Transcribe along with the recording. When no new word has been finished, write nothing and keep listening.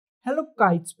Hello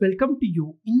guys, welcome to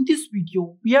you. In this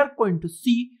video, we are going to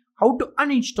see how to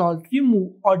uninstall,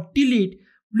 remove or delete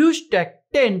BlueStacks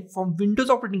 10 from Windows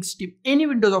operating system, any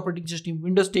Windows operating system,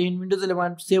 Windows 10, Windows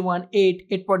 11, 7, 8,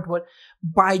 8.1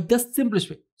 by the simplest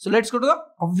way. So let's go to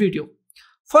the video.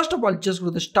 First of all, just go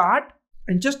to the start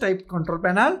and just type control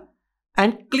panel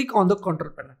and click on the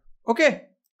control panel. Okay.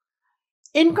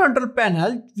 In control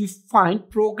panel, we find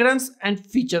programs and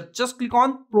features. Just click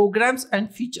on programs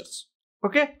and features.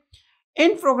 Okay.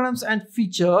 In programs and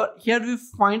feature, here we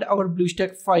find our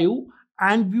BlueStacks 5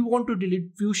 and we want to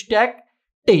delete BlueStacks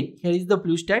 10. Here is the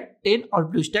BlueStacks 10 or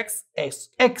BlueStacks X.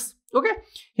 Okay.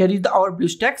 Here is our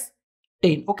BlueStacks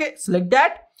 10. Okay. Select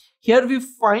that. Here we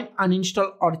find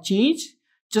uninstall or change.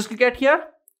 Just click at here.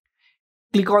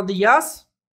 Click on the yes.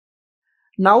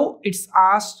 Now it's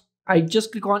asked. I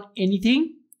just click on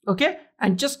anything. Okay.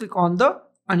 And just click on the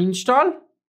uninstall.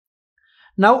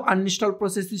 Now uninstall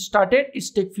process is started.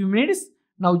 It's take few minutes.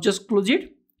 Now just close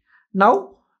it.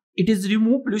 Now it is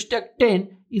removed. BlueStacks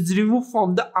 10 is removed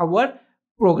from our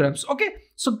programs. Okay.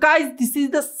 So guys, this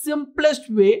is the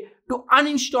simplest way to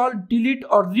uninstall, delete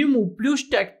or remove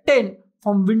BlueStacks 10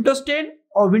 from Windows 10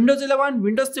 or Windows 11,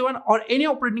 Windows 7 or any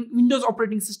Windows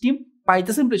operating system by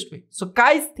the simplest way. So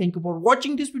guys, thank you for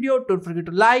watching this video. Don't forget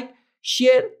to like,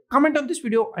 share, comment on this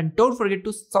video and don't forget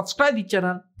to subscribe the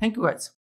channel. Thank you guys.